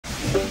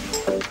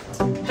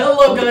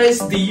Hello guys,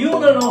 do you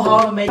want to know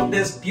how to make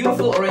this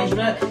beautiful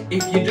arrangement?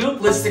 If you do,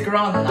 please stick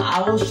around and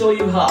I will show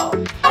you how.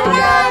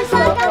 Hi guys,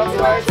 welcome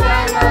to our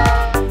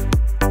channel!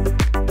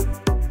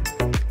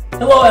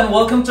 Hello and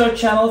welcome to our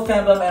channel,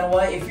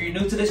 FanBamNY. If you're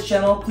new to this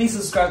channel, please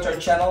subscribe to our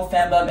channel,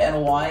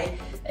 FanBamNY,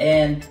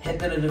 and hit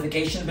the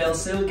notification bell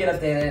so you'll get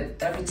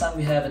updated every time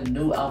we have a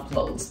new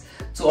uploads.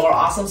 To our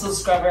awesome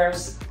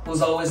subscribers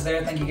who's always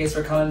there, thank you guys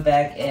for coming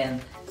back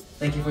and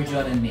thank you for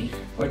joining me.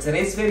 For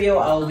today's video,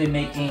 I will be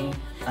making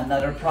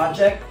another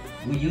project.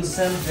 We're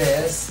using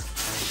this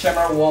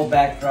Shimmer wall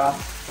backdrop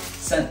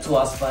sent to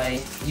us by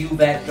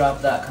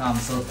ubackdrop.com.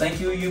 So thank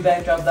you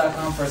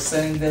ubackdrop.com for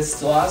sending this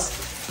to us.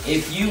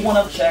 If you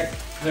want to check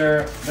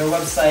their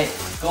website,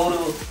 go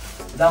to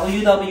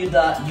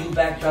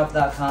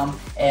www.ubackdrop.com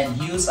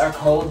and use our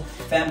code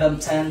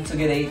FanBam10 to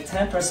get a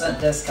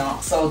 10%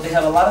 discount. So they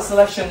have a lot of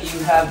selection.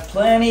 You have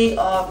plenty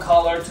of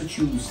color to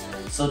choose.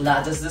 So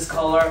not just this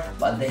color,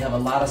 but they have a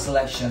lot of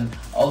selection.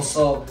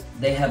 Also,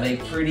 they have a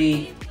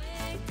pretty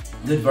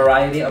good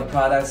variety of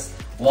products.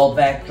 Wall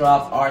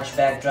backdrop, arch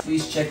backdrop.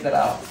 Please check that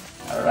out.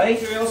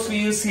 Alright, materials we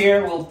use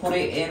here, we'll put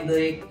it in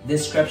the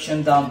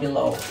description down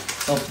below.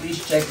 So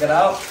please check that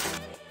out.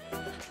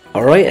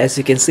 Alright, as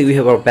you can see, we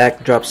have our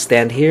backdrop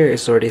stand here.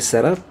 It's already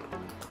set up.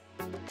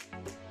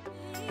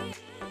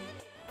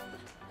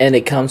 And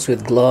it comes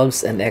with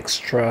gloves and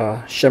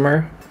extra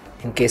shimmer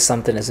in case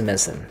something is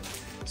missing.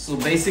 So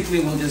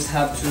basically we'll just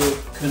have to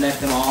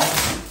connect them all.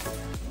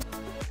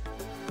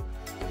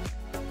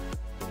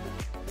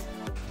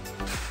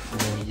 And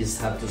then you just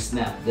have to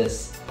snap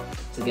this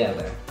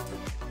together.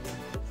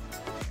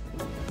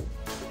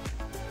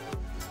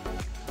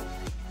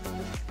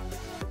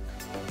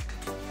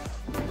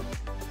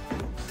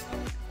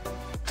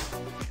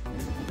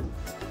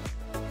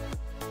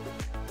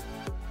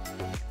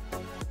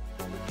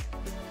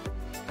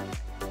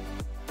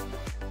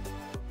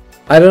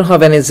 I don't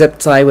have any zip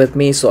tie with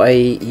me, so I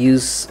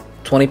use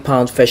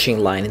 20-pound fishing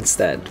line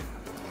instead.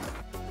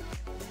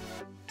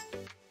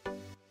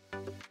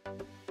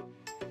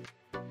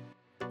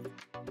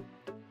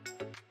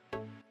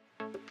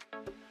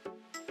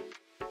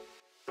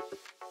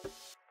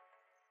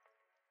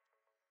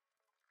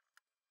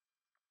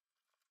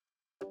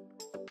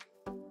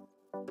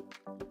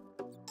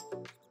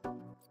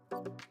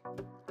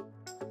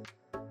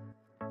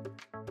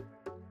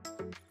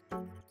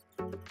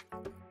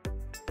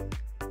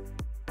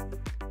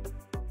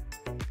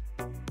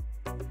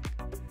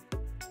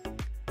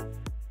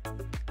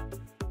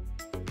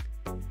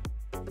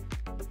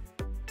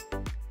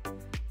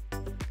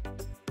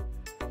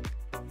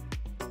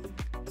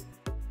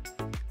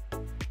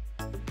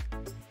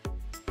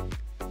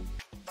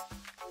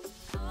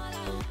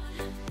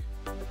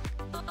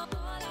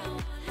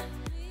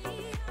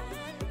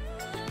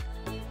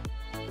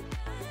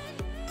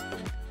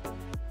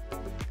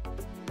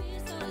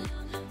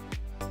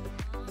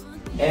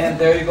 And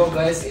there you go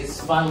guys, it's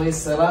finally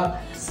set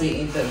up. See,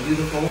 ain't that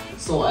beautiful?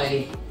 So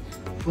I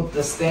put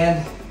the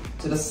stand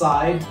to the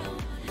side.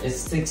 It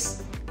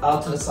sticks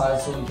out to the side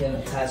so we can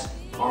attach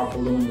our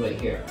balloon right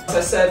here. As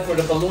I said, for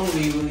the balloon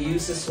we will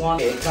use this one.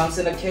 It comes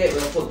in a kit.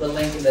 We'll put the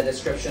link in the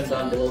description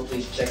down below.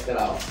 Please check that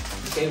out.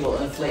 Okay, we'll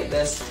inflate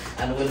this,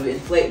 and when we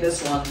inflate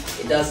this one,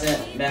 it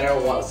doesn't matter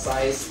what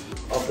size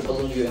of the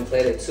balloon you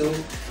inflate it to,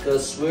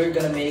 because we're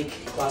gonna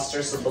make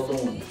clusters of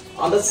balloon.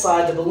 On the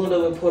side, the balloon that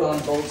we put on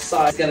both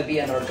sides is gonna be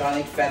an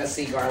organic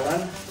fantasy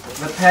garland.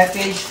 The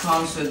package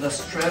comes with a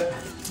strip,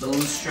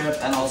 balloon strip,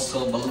 and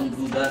also balloon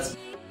glue dots.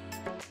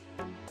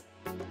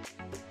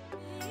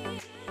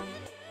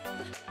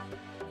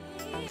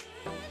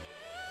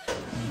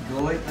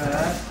 Go like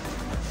that.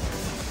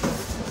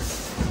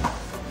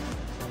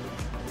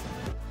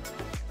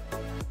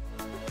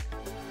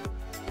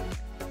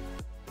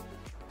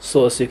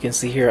 So as you can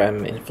see here,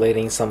 I'm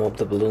inflating some of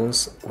the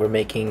balloons. We're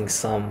making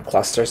some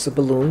clusters of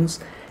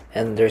balloons,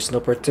 and there's no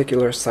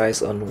particular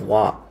size on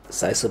what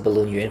size of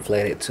balloon you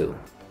inflate it to.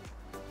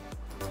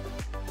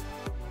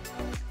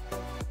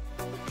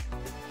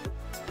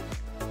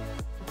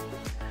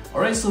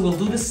 Alright, so we'll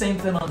do the same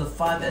thing on the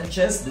 5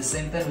 inches. The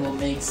same thing, we'll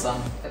make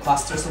some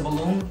clusters of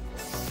balloon.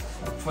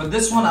 For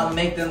this one, I'll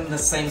make them the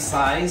same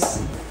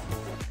size.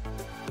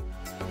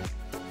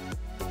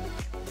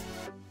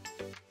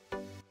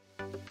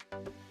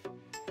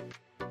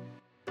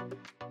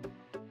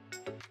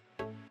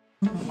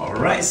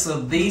 Alright,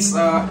 so these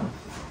are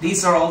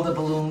all the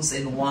balloons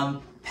in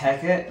one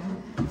packet.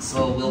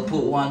 So we'll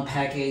put one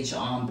package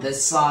on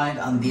this side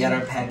and the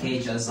other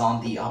package is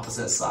on the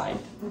opposite side.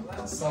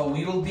 So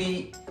we will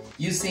be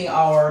using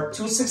our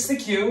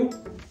 260Q,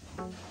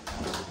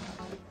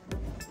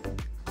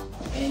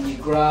 and you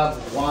grab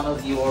one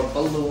of your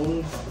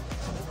balloon,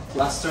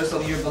 clusters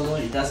of your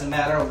balloon, it doesn't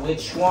matter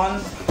which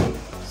one.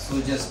 So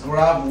just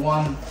grab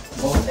one,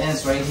 both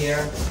ends right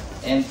here,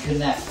 and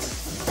connect.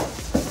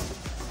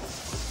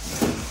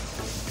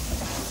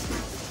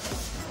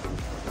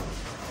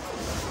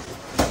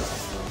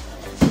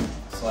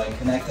 So I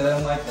connected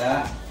them like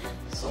that.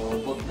 So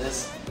we'll put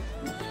this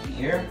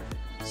here.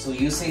 So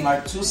using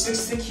our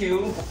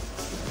 260Q,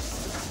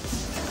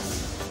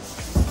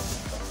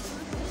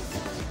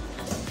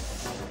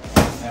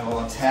 I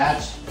will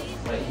attach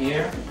right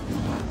here.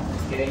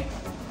 Okay.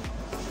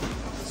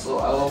 So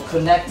I will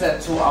connect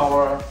that to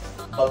our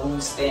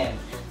balloon stand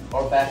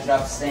or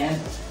backdrop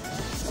stand.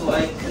 So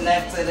I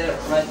connected it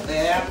right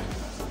there.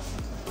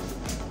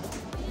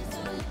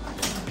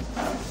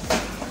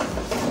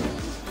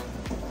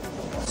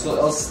 So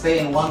it'll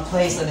stay in one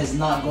place and it's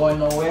not going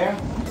nowhere.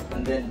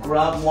 And then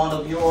grab one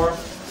of your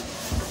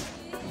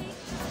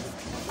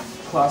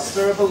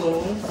cluster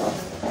balloon,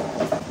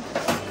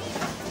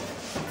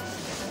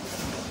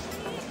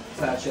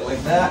 attach it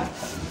like that,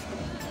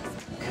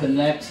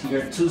 connect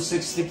your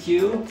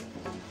 260Q,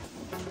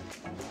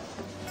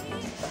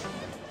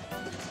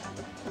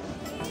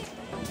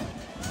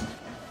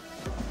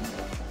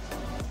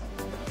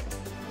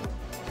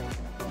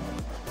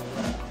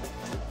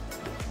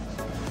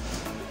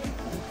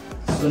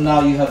 so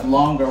now you have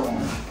longer one.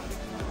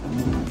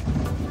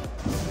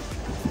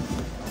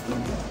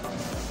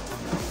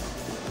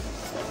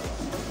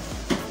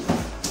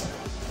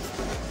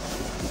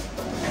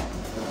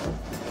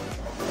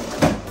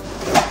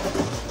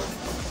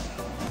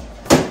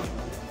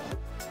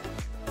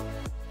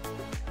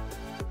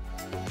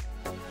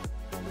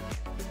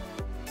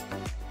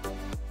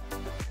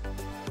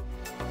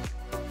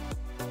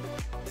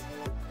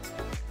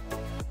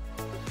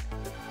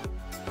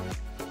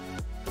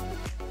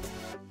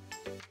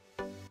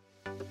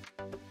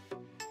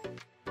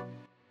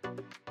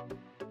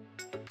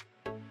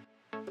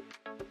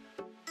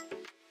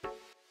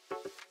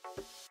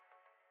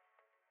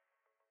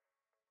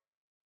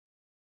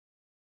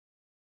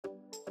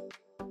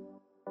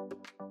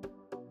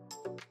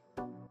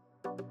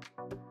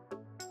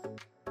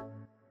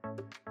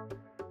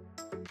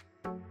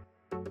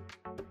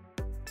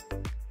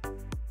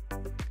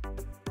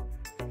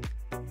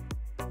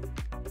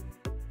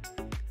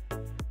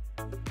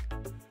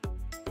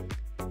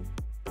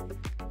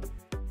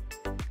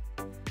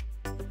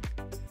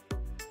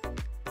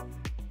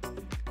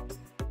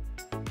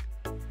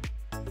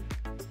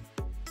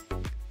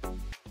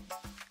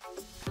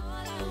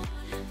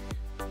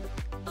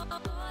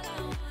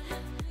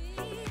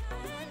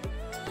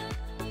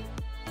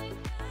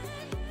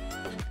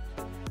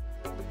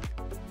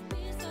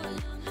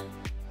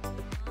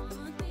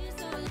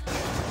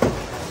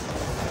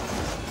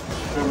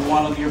 Put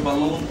one of your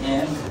balloon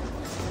in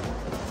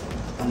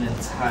and then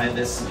tie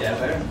this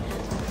together.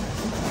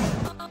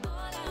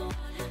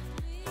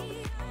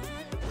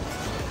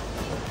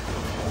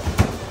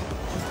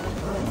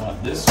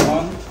 This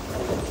one.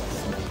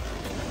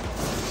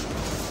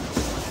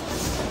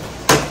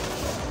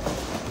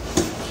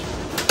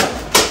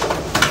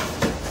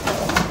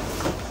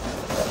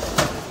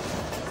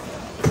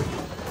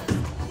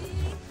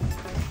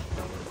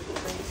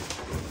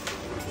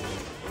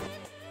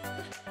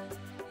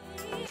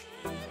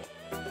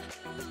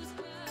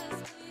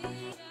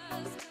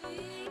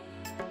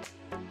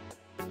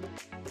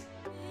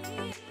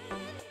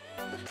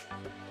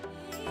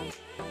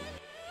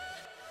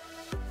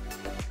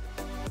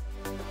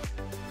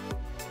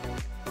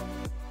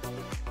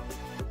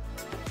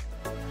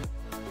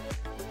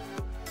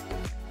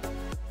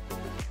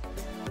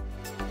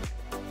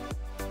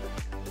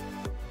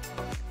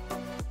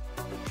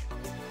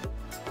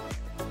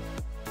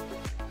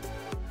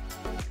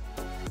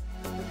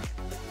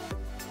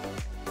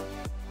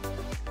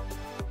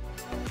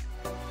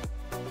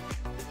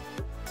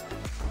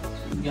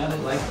 Got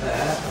it like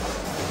that.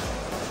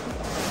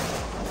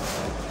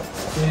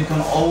 So you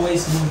can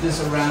always move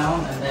this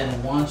around, and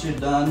then once you're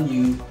done,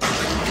 you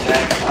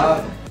back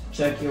up,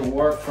 check your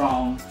work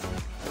from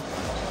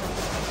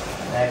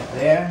back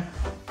there.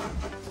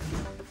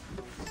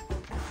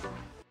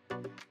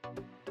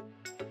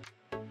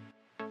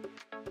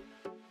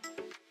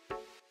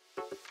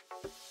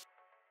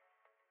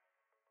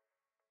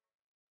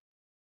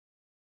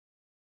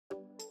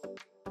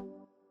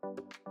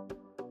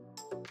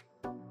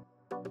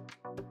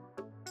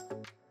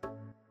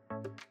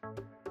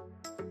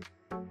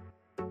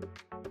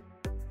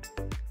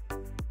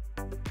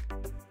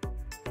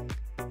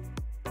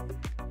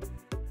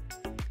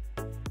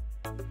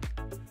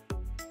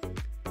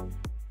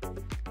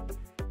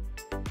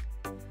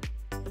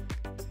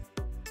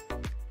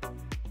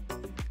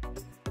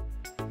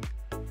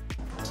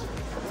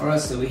 Alright,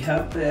 so we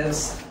have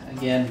this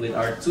again with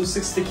our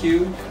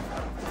 260Q.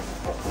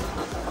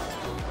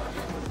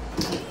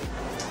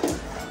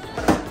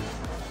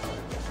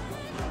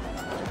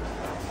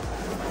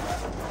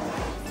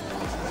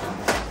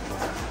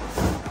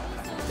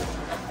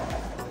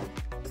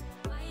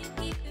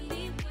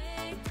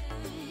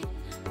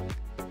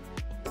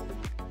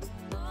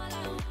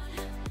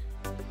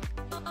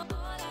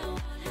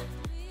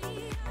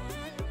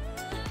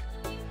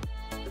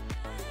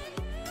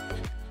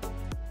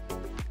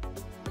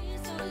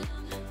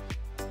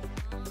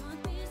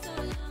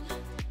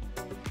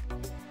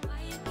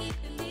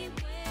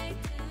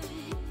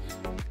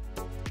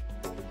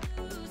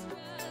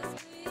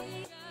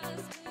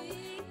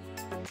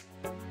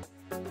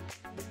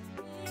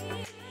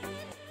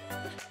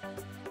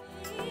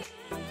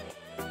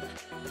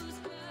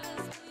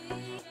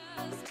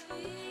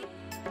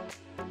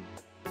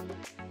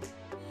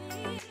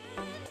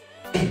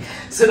 Okay,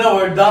 so now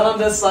we're done on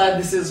this side.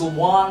 This is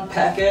one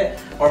packet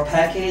or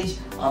package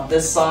on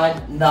this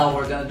side. Now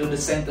we're gonna do the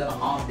same thing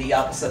on the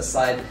opposite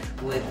side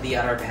with the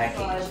other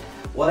package.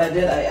 What I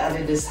did, I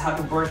added this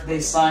happy birthday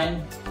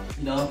sign,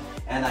 you know,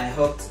 and I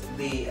hooked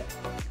the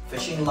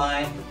fishing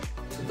line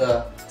to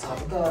the top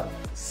of the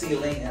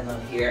ceiling and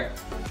on here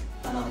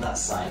and on that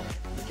side.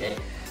 Okay,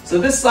 so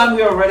this time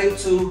we are ready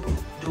to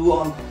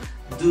do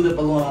the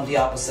balloon on the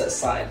opposite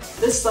side.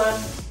 This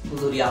time we'll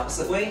do the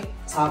opposite way,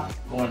 top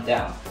going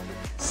down.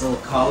 So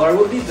color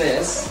will be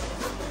this.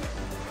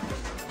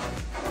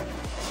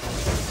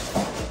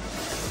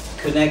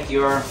 Connect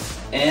your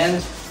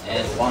end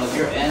and one of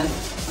your end.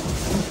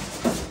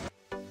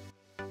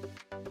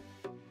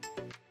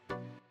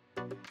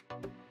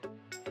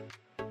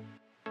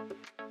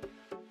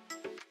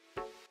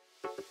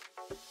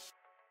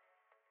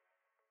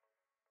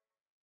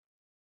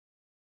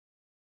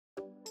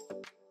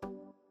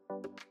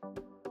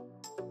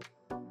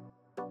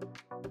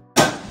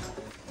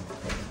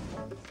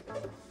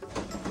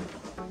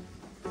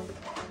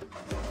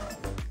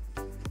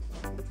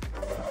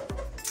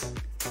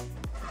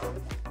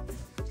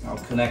 I'll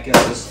connect it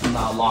just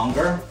now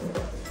longer.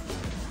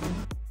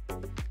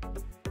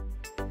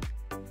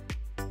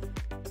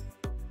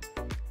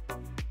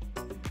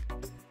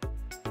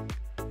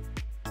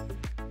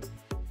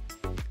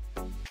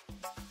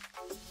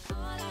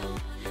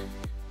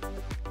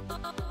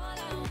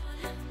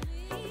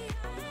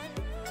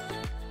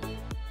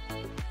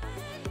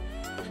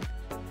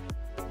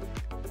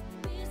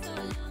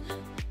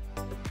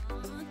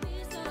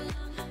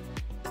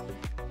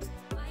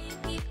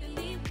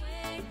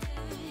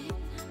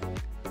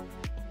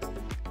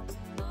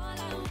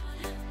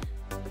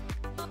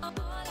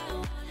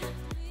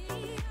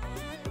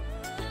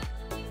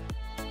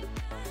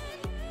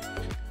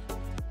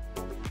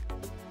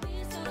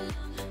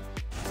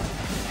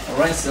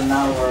 Alright, so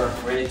now we're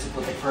ready to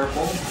put the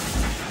purple.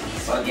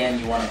 So again,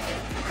 you want to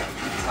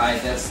tie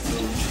this to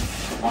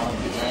one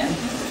of the ends.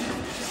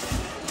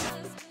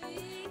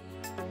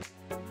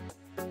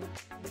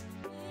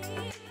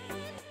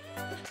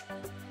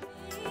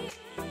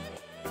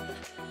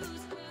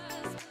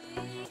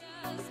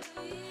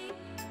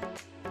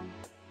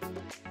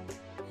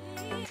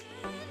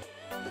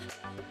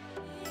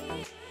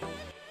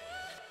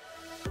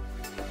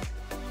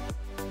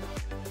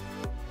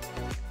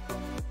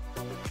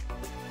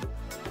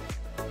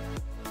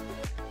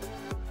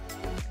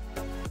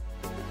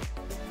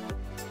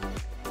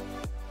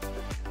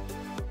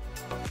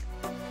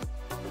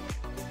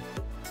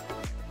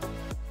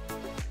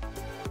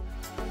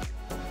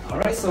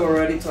 Alright, so we're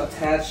ready to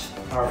attach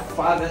our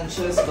 5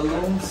 inches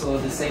balloon. So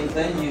the same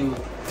thing, you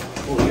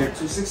pull your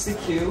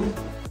 260Q.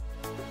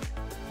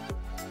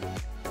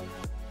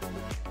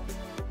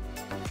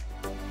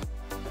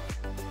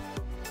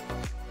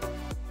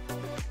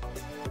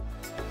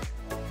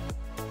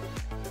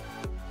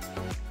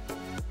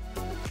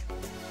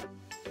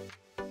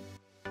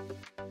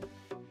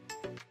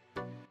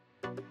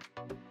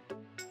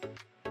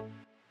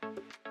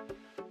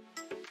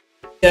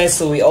 Guys,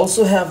 so we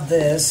also have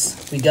this.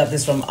 We got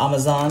this from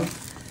Amazon.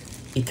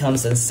 It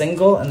comes in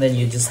single, and then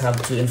you just have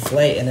to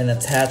inflate and then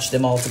attach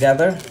them all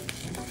together.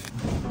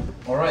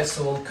 Alright,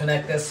 so we'll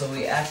connect this. So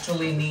we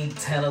actually need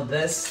 10 of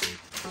this.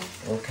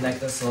 We'll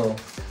connect this. So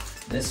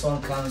this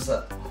one comes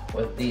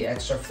with the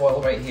extra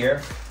foil right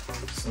here.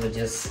 So we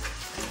just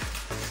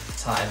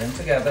tie them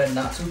together,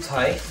 not too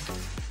tight.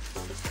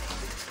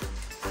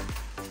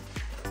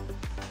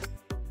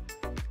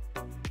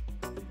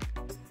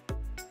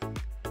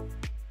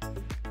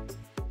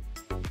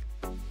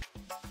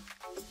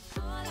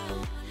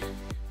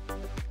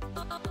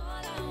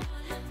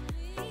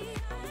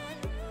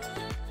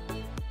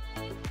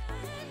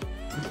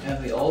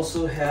 And we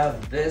also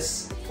have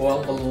this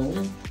foil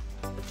balloon.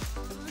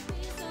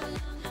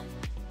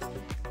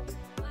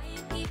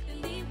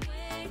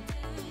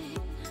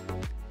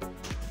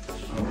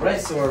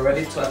 Alright, so we're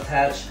ready to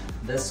attach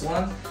this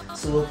one.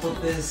 So we'll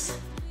put this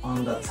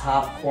on the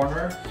top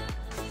corner,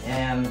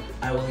 and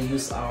I will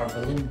use our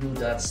balloon glue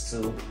dots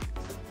to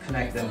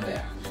connect them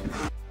there.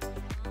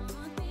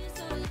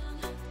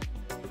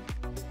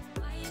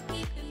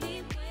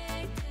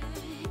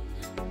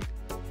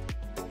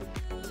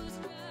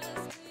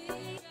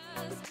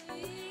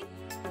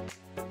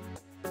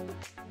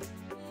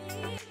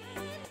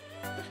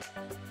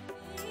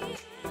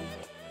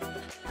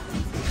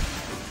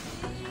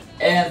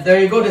 And there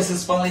you go, this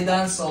is finally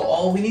done. So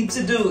all we need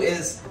to do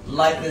is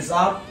light this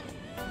up.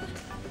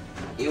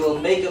 It will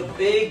make a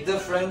big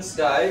difference,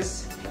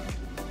 guys.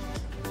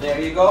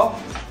 There you go.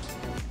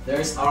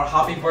 There's our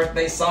happy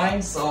birthday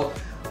sign. So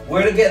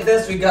where to get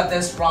this? We got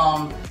this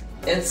from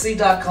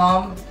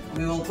Etsy.com.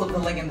 We will put the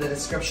link in the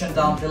description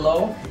down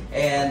below.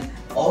 And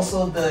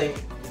also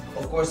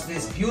of course,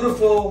 this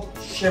beautiful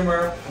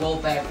Shimmer wall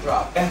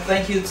backdrop. And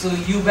thank you to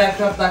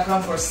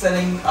ubackdrop.com for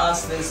sending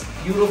us this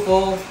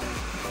beautiful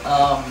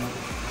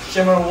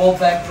Shimmer wall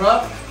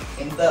backdrop.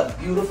 Ain't that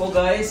beautiful,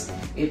 guys?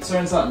 It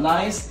turns out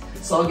nice.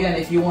 So again,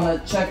 if you want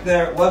to check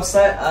their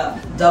website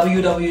at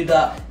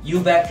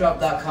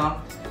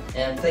www.ubackdrop.com,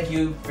 And thank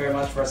you very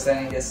much for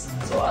sending this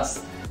to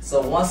us.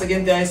 So once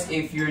again guys,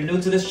 if you're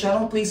new to this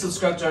channel, please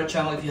subscribe to our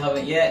channel if you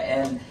haven't yet,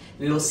 and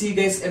we will see you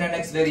guys in our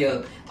next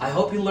video. I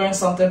hope you learned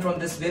something from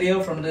this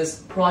video, from this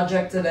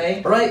project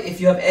today. Alright,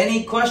 if you have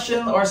any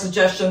question or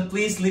suggestion,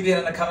 please leave it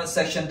in the comment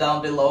section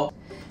down below.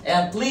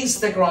 And please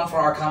stick around for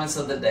our comments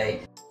of the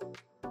day.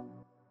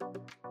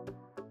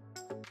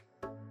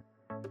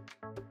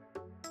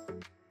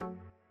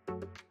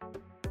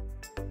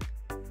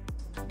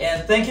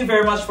 And thank you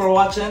very much for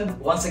watching.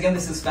 Once again,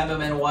 this is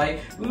FandomNY.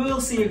 We will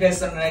see you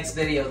guys in the next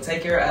video.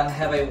 Take care and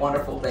have a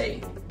wonderful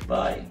day.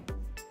 Bye.